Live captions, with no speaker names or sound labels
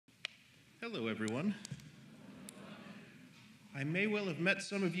Hello, everyone. I may well have met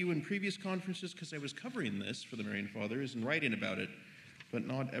some of you in previous conferences because I was covering this for the Marian Fathers and writing about it, but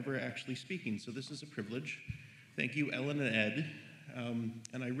not ever actually speaking, so this is a privilege. Thank you, Ellen and Ed,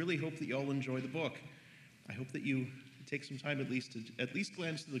 and I really hope that you all enjoy the book. I hope that you take some time at least to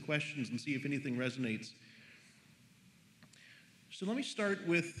glance through the questions and see if anything resonates. So let me start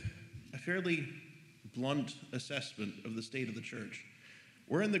with a fairly blunt assessment of the state of the church.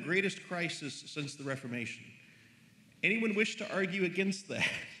 We're in the greatest crisis since the Reformation. Anyone wish to argue against that?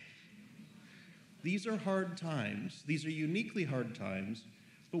 These are hard times. These are uniquely hard times,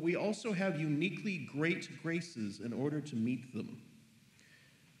 but we also have uniquely great graces in order to meet them.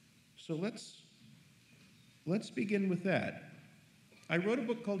 So let's begin with that. I wrote a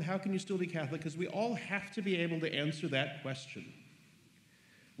book called How Can You Still Be Catholic? Because we all have to be able to answer that question.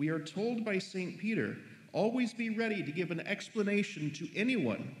 We are told by St. Peter, always be ready to give an explanation to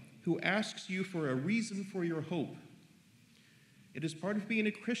anyone who asks you for a reason for your hope. It is part of being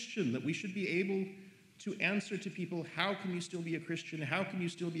a Christian that we should be able to answer to people, how can you still be a Christian? How can you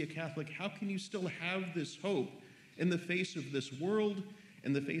still be a Catholic? How can you still have this hope in the face of this world,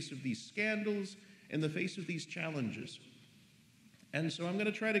 in the face of these scandals, in the face of these challenges? And so I'm going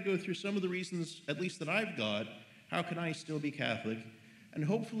to try to go through some of the reasons, at least that I've got, how can I still be Catholic, and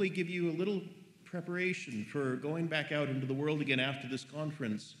hopefully give you a little preparation for going back out into the world again after this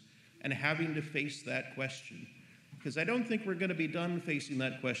conference and having to face that question. Because I don't think we're going to be done facing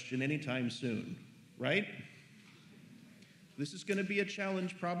that question anytime soon, right? This is going to be a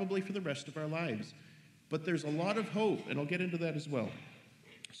challenge probably for the rest of our lives. But there's a lot of hope, and I'll get into that as well.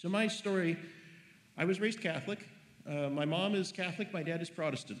 So my story, I was raised Catholic. My mom is Catholic, my dad is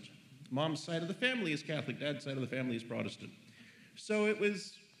Protestant. Mom's side of the family is Catholic, dad's side of the family is Protestant. So it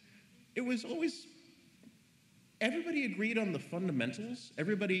was always, everybody agreed on the fundamentals.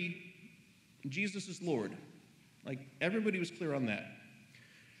 Jesus is Lord. Like, everybody was clear on that.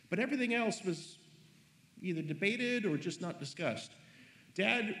 But everything else was either debated or just not discussed.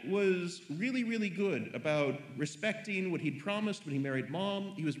 Dad was really, really good about respecting what he'd promised when he married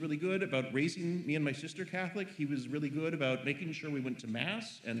Mom. He was really good about raising me and my sister Catholic. He was really good about making sure we went to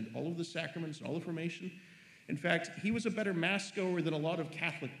Mass and all of the sacraments and all the formation. In fact, he was a better Mass goer than a lot of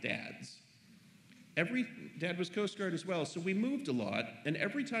Catholic dads. Dad was Coast Guard as well, so we moved a lot, and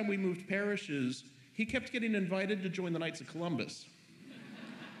every time we moved parishes, he kept getting invited to join the Knights of Columbus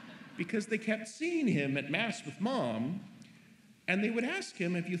because they kept seeing him at Mass with Mom, and they would ask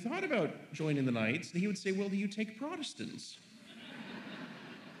him, have you thought about joining the Knights? And he would say, well, do you take Protestants?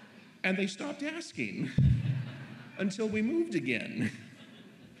 And they stopped asking until we moved again.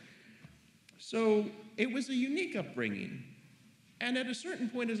 So it was a unique upbringing. And at a certain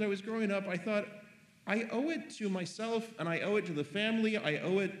point as I was growing up, I thought, I owe it to myself and I owe it to the family, I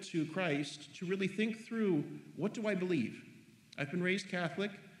owe it to Christ to really think through, what do I believe? I've been raised Catholic.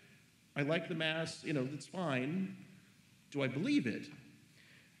 I like the Mass, it's fine. Do I believe it?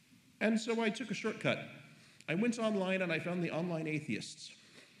 And so I took a shortcut. I went online and I found the online atheists.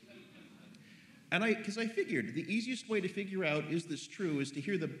 And because I figured the easiest way to figure out, is this true, is to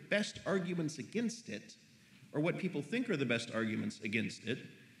hear the best arguments against it, or what people think are the best arguments against it,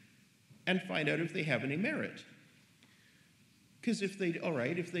 and find out if they have any merit. Because if they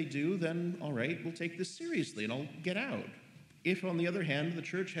do, then all right, we'll take this seriously and I'll get out. If, on the other hand, the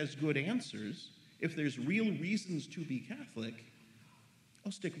church has good answers, if there's real reasons to be Catholic,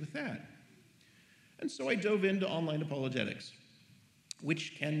 I'll stick with that. And so I dove into online apologetics,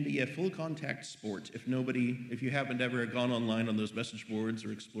 which can be a full contact sport if you haven't ever gone online on those message boards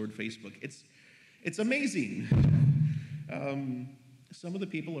or explored Facebook. It's amazing. Some of the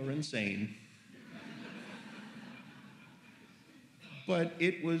people are insane. But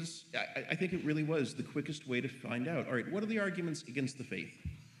I think it really was the quickest way to find out, all right, what are the arguments against the faith?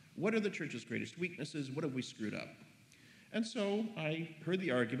 What are the church's greatest weaknesses? What have we screwed up? And so I heard the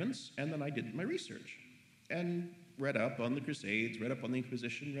arguments, and then I did my research and read up on the Crusades, read up on the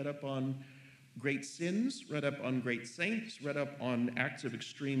Inquisition, read up on great sins, read up on great saints, read up on acts of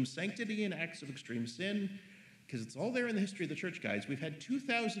extreme sanctity and acts of extreme sin, because it's all there in the history of the church, guys. We've had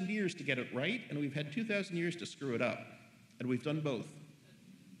 2,000 years to get it right, and we've had 2,000 years to screw it up, and we've done both.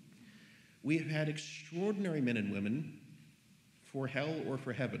 We have had extraordinary men and women for hell or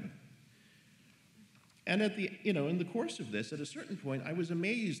for heaven. And in the course of this, at a certain point, I was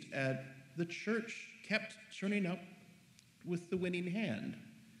amazed at the church kept turning up with the winning hand.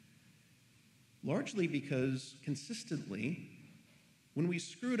 Largely because consistently, when we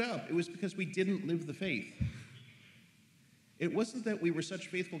screwed up, it was because we didn't live the faith. It wasn't that we were such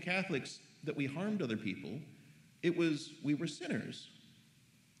faithful Catholics that we harmed other people. It was we were sinners.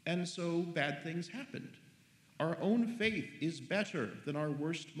 And so bad things happened. Our own faith is better than our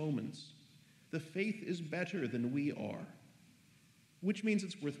worst moments. The faith is better than we are, which means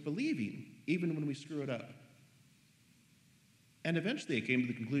it's worth believing, even when we screw it up. And eventually it came to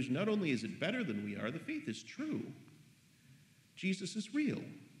the conclusion, not only is it better than we are, the faith is true. Jesus is real.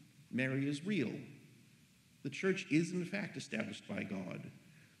 Mary is real. The church is, in fact, established by God.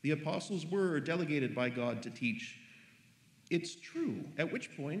 The apostles were delegated by God to teach. It's true. At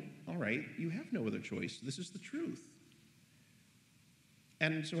which point, all right, you have no other choice. This is the truth.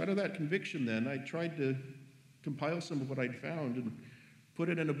 And so out of that conviction then, I tried to compile some of what I'd found and put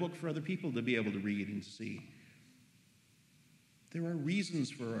it in a book for other people to be able to read and see. There are reasons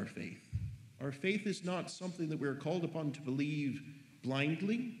for our faith. Our faith is not something that we are called upon to believe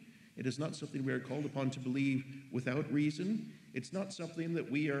blindly. It is not something we are called upon to believe without reason. It's not something that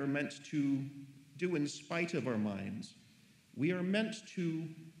we are meant to do in spite of our minds. We are meant to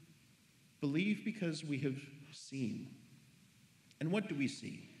believe because we have seen. And what do we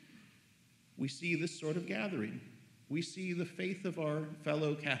see? We see this sort of gathering. We see the faith of our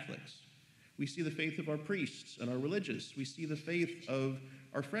fellow Catholics. We see the faith of our priests and our religious. We see the faith of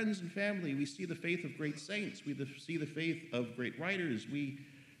our friends and family. We see the faith of great saints. We see the faith of great writers. We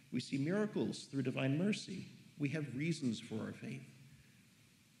see miracles through divine mercy. We have reasons for our faith.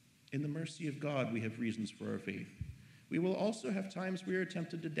 In the mercy of God, we have reasons for our faith. We will also have times we are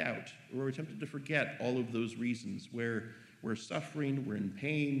tempted to doubt, or we're tempted to forget all of those reasons where we're suffering, we're in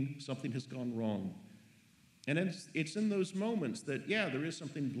pain, something has gone wrong. And it's in those moments that, yeah, there is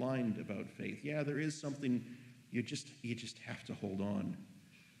something blind about faith. Yeah, there is something you just have to hold on.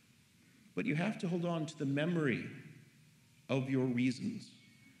 But you have to hold on to the memory of your reasons.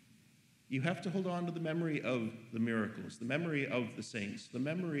 You have to hold on to the memory of the miracles, the memory of the saints, the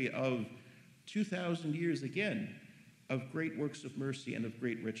memory of 2,000 years again of great works of mercy and of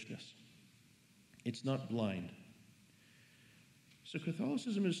great richness. It's not blind. So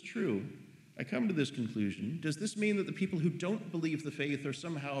Catholicism is true. I come to this conclusion. Does this mean that the people who don't believe the faith are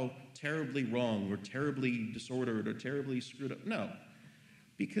somehow terribly wrong or terribly disordered or terribly screwed up? No,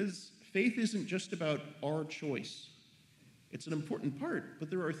 because faith isn't just about our choice. It's an important part, but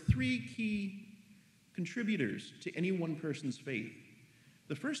there are three key contributors to any one person's faith.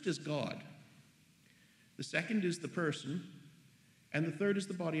 The first is God. The second is the person, and the third is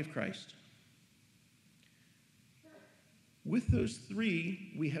the body of Christ. With those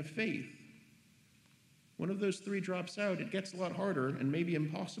three, we have faith. One of those three drops out, it gets a lot harder and maybe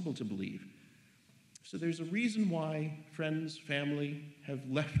impossible to believe. So there's a reason why friends, family have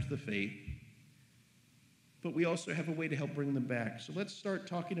left the faith, but we also have a way to help bring them back. So let's start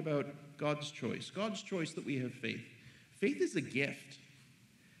talking about God's choice that we have faith. Faith is a gift.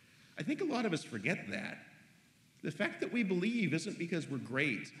 I think a lot of us forget that. The fact that we believe isn't because we're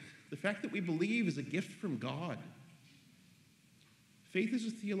great. The fact that we believe is a gift from God. Faith is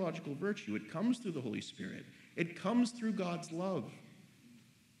a theological virtue. It comes through the Holy Spirit. It comes through God's love.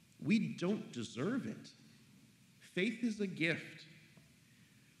 We don't deserve it. Faith is a gift.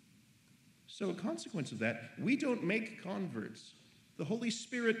 So a consequence of that, we don't make converts. The Holy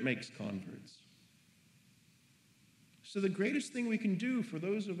Spirit makes converts. So the greatest thing we can do for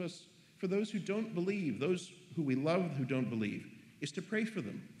those who don't believe, those who we love who don't believe, is to pray for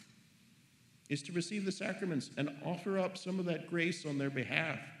them, is to receive the sacraments and offer up some of that grace on their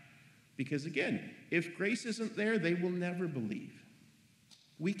behalf. Because again, if grace isn't there, they will never believe.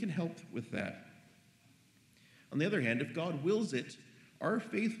 We can help with that. On the other hand, if God wills it, our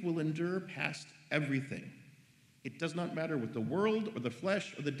faith will endure past everything. It does not matter what the world or the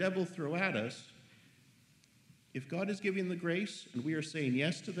flesh or the devil throw at us. If God is giving the grace and we are saying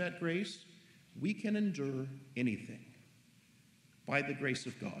yes to that grace, we can endure anything by the grace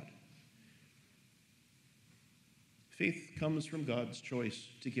of God. Faith comes from God's choice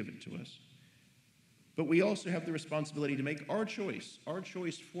to give it to us. But we also have the responsibility to make our choice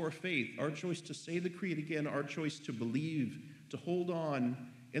for faith, our choice to say the creed again, our choice to believe, to hold on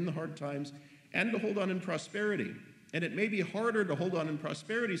in the hard times, and to hold on in prosperity. And it may be harder to hold on in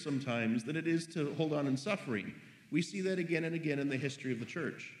prosperity sometimes than it is to hold on in suffering. We see that again and again in the history of the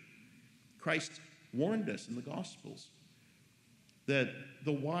church. Christ warned us in the Gospels that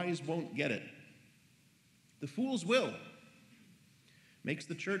the wise won't get it. The fools will. Makes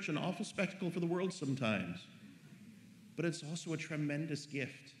the church an awful spectacle for the world sometimes. But it's also a tremendous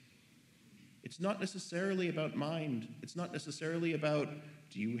gift. It's not necessarily about mind. It's not necessarily about,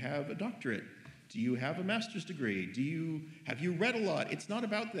 do you have a doctorate? Do you have a master's degree? Have you read a lot? It's not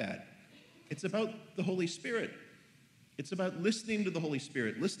about that. It's about the Holy Spirit. It's about listening to the Holy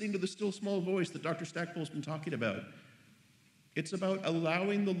Spirit, listening to the still small voice that Dr. Stackpole's been talking about. It's about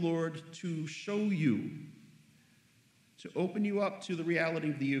allowing the Lord to show you, to open you up to the reality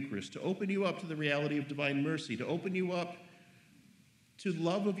of the Eucharist, to open you up to the reality of divine mercy, to open you up to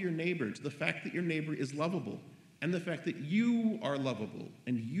love of your neighbor, to the fact that your neighbor is lovable, and the fact that you are lovable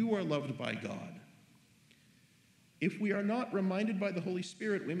and you are loved by God. If we are not reminded by the Holy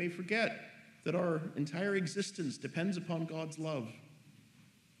Spirit, we may forget that our entire existence depends upon God's love.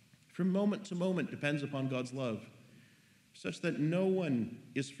 From moment to moment depends upon God's love, such that no one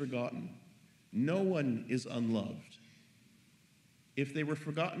is forgotten, no one is unloved. If they were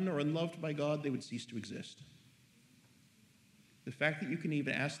forgotten or unloved by God, they would cease to exist. The fact that you can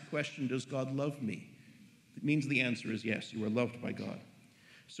even ask the question, does God love me? It means the answer is yes, you are loved by God.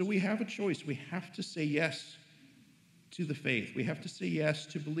 So we have a choice. We have to say yes to the faith. We have to say yes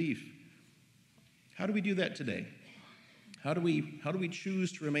to belief. How do we do that today? How do we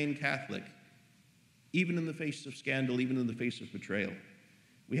choose to remain Catholic, even in the face of scandal, even in the face of betrayal?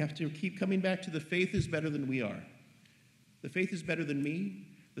 We have to keep coming back to the faith is better than we are. The faith is better than me.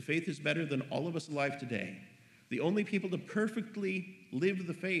 The faith is better than all of us alive today. The only people to perfectly live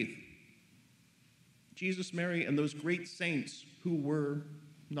the faith, Jesus, Mary, and those great saints who were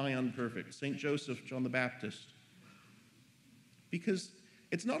nigh unperfect, St. Joseph, John the Baptist. Because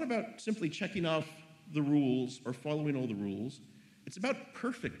it's not about simply checking off the rules or following all the rules. It's about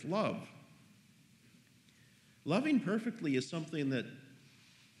perfect love. Loving perfectly is something that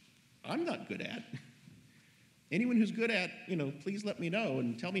I'm not good at. Anyone who's good at, please let me know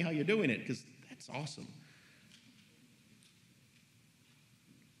and tell me how you're doing it, because that's awesome.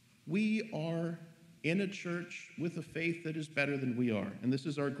 We are in a church with a faith that is better than we are, and this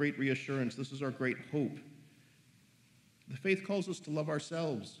is our great reassurance. This is our great hope. The faith calls us to love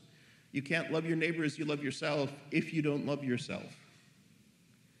ourselves. You can't love your neighbor as you love yourself if you don't love yourself.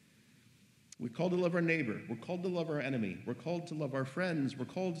 We're called to love our neighbor. We're called to love our enemy. We're called to love our friends. We're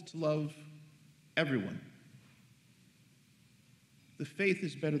called to love everyone. The faith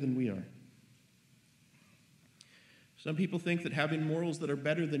is better than we are. Some people think that having morals that are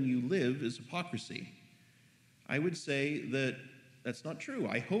better than you live is hypocrisy. I would say that that's not true.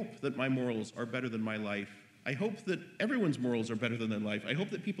 I hope that my morals are better than my life. I hope that everyone's morals are better than their life. I hope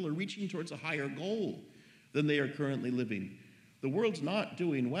that people are reaching towards a higher goal than they are currently living. The world's not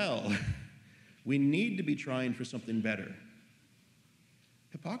doing well. We need to be trying for something better.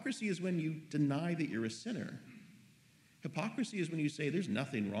 Hypocrisy is when you deny that you're a sinner. Hypocrisy is when you say, there's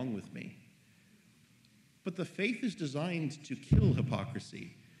nothing wrong with me. But the faith is designed to kill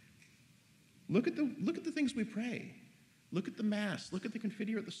hypocrisy. Look at the things we pray. Look at the Mass. Look at the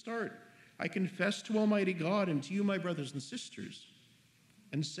Confiteor at the start. I confess to Almighty God and to you, my brothers and sisters,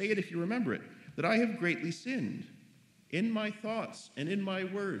 and say it if you remember it, that I have greatly sinned in my thoughts and in my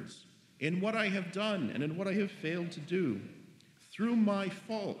words, in what I have done and in what I have failed to do, through my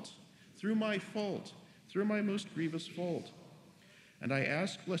fault, through my most grievous fault. And I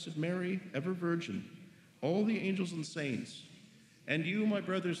ask Blessed Mary, ever Virgin, all the angels and saints, and you, my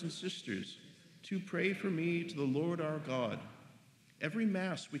brothers and sisters, to pray for me to the Lord our God. Every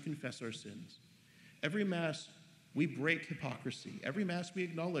Mass we confess our sins. Every Mass we break hypocrisy. Every Mass we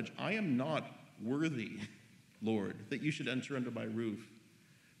acknowledge, I am not worthy, Lord, that you should enter under my roof,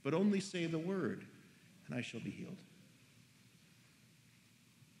 but only say the word, and I shall be healed.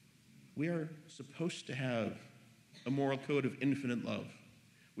 We are supposed to have a moral code of infinite love.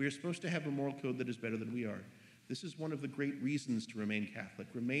 We are supposed to have a moral code that is better than we are. This is one of the great reasons to remain Catholic.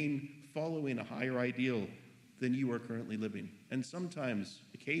 Remain following a higher ideal than you are currently living. And sometimes,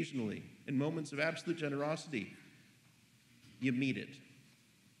 occasionally, in moments of absolute generosity, you meet it.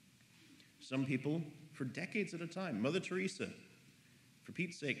 Some people, for decades at a time, Mother Teresa, for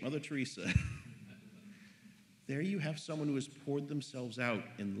Pete's sake, Mother Teresa. There you have someone who has poured themselves out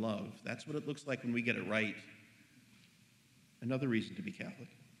in love. That's what it looks like when we get it right. Another reason to be Catholic.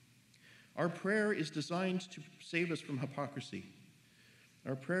 Our prayer is designed to save us from hypocrisy.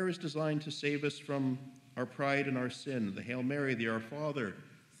 Our prayer is designed to save us from our pride and our sin, the Hail Mary, the Our Father.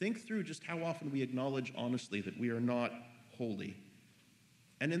 Think through just how often we acknowledge honestly that we are not holy.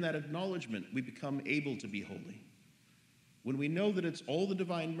 And in that acknowledgement, we become able to be holy. When we know that it's all the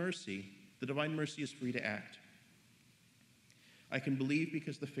divine mercy is free to act. I can believe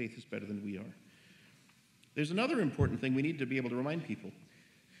because the faith is better than we are. There's another important thing we need to be able to remind people.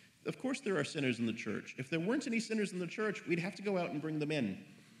 Of course there are sinners in the church. If there weren't any sinners in the church, we'd have to go out and bring them in.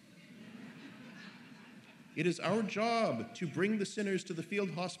 It is our job to bring the sinners to the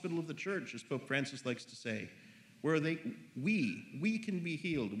field hospital of the church, as Pope Francis likes to say, where we can be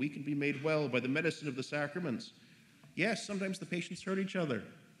healed, we can be made well by the medicine of the sacraments. Yes, sometimes the patients hurt each other.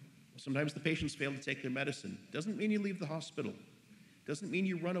 Sometimes the patients fail to take their medicine. Doesn't mean you leave the hospital. Doesn't mean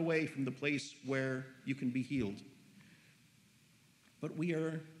you run away from the place where you can be healed. But we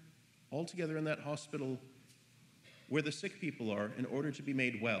are all together in that hospital where the sick people are in order to be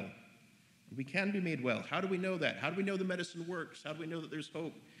made well. We can be made well. How do we know that? How do we know the medicine works? How do we know that there's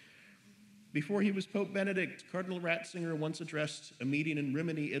hope? Before he was Pope Benedict, Cardinal Ratzinger once addressed a meeting in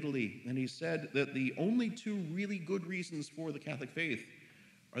Rimini, Italy, and he said that the only two really good reasons for the Catholic faith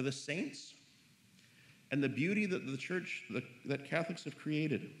are the saints and the beauty that the church, that Catholics have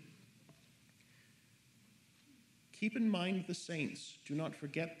created. Keep in mind the saints. Do not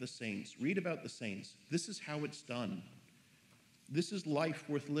forget the saints. Read about the saints. This is how it's done. This is life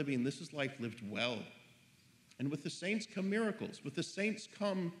worth living. This is life lived well. And with the saints come miracles. With the saints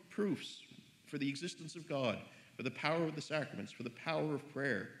come proofs for the existence of God, for the power of the sacraments, for the power of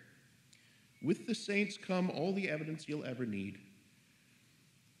prayer. With the saints come all the evidence you'll ever need.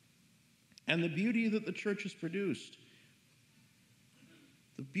 And the beauty that the church has produced,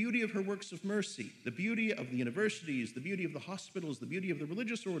 the beauty of her works of mercy, the beauty of the universities, the beauty of the hospitals, the beauty of the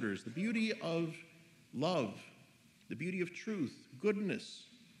religious orders, the beauty of love, the beauty of truth, goodness,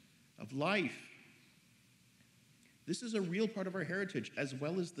 of life. This is a real part of our heritage, as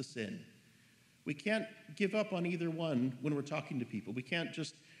well as the sin. We can't give up on either one when we're talking to people. We can't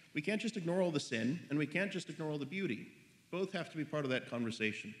just ignore all the sin, and we can't just ignore all the beauty. Both have to be part of that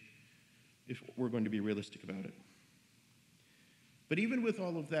conversation if we're going to be realistic about it. But even with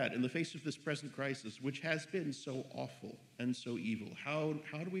all of that, in the face of this present crisis, which has been so awful and so evil, how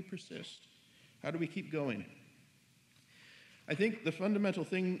do we persist? How do we keep going? I think the fundamental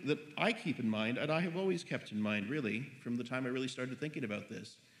thing that I keep in mind, and I have always kept in mind, really, from the time I really started thinking about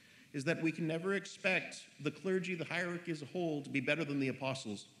this, is that we can never expect the clergy, the hierarchy as a whole, to be better than the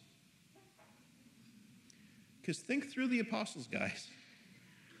apostles. Because think through the apostles, guys.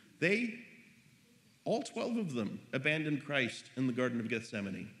 All 12 of them abandoned Christ in the Garden of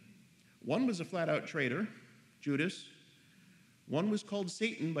Gethsemane. One was a flat-out traitor, Judas. One was called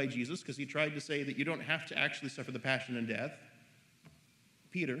Satan by Jesus because he tried to say that you don't have to actually suffer the passion and death.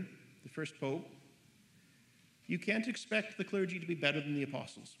 Peter, the first pope. You can't expect the clergy to be better than the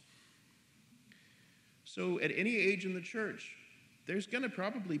apostles. So at any age in the church, there's going to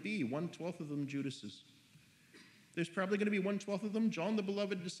probably be 1/12 of them Judases. There's probably going to be 1/12 of them John the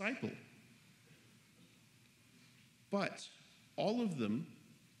beloved disciple. But all of them,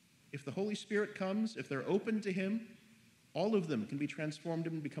 if the Holy Spirit comes, if they're open to him, all of them can be transformed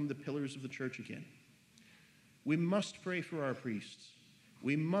and become the pillars of the church again. We must pray for our priests.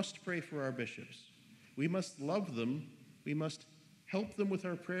 We must pray for our bishops. We must love them. We must help them with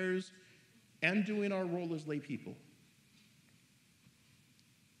our prayers and doing our role as lay people.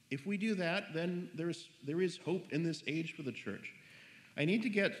 If we do that, then there is hope in this age for the church. I need to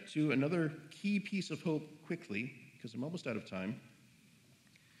get to another key piece of hope quickly, because I'm almost out of time.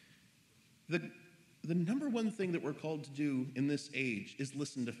 The number one thing that we're called to do in this age is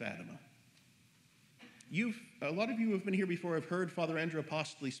listen to Fatima. A lot of you who have been here before have heard Father Andrew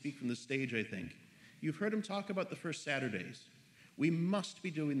Apostoli speak from this stage, I think. You've heard him talk about the first Saturdays. We must be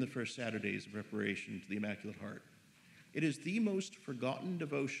doing the first Saturdays of reparation to the Immaculate Heart. It is the most forgotten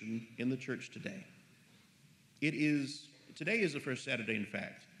devotion in the church today. Today is the first Saturday, in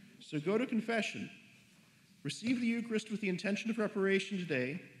fact. So go to confession, receive the Eucharist with the intention of reparation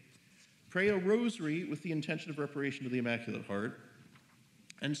today, pray a rosary with the intention of reparation to the Immaculate Heart,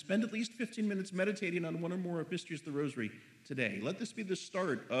 and spend at least 15 minutes meditating on one or more mysteries of the Rosary today. Let this be the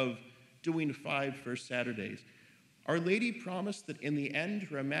start of doing 5 first Saturdays. Our Lady promised that in the end,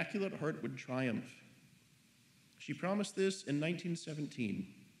 her Immaculate Heart would triumph. She promised this in 1917.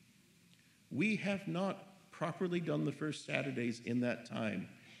 We have not properly done the first Saturdays in that time.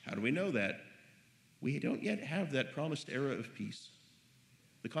 How do we know that? We don't yet have that promised era of peace.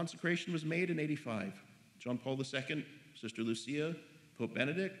 The consecration was made in 85. John Paul II, Sister Lucia, Pope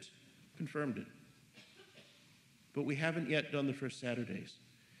Benedict confirmed it. But we haven't yet done the first Saturdays.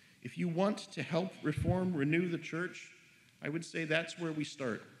 If you want to help reform, renew the church, I would say that's where we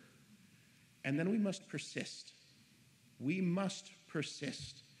start. And then we must persist. We must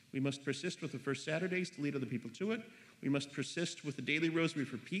persist. We must persist with the first Saturdays to lead other people to it. We must persist with the daily rosary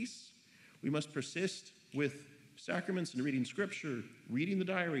for peace. We must persist with sacraments and reading scripture, reading the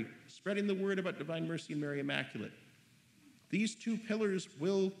diary, spreading the word about Divine Mercy and Mary Immaculate. These 2 pillars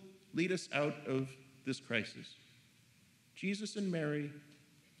will lead us out of this crisis. Jesus and Mary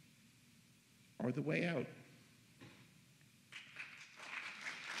are the way out.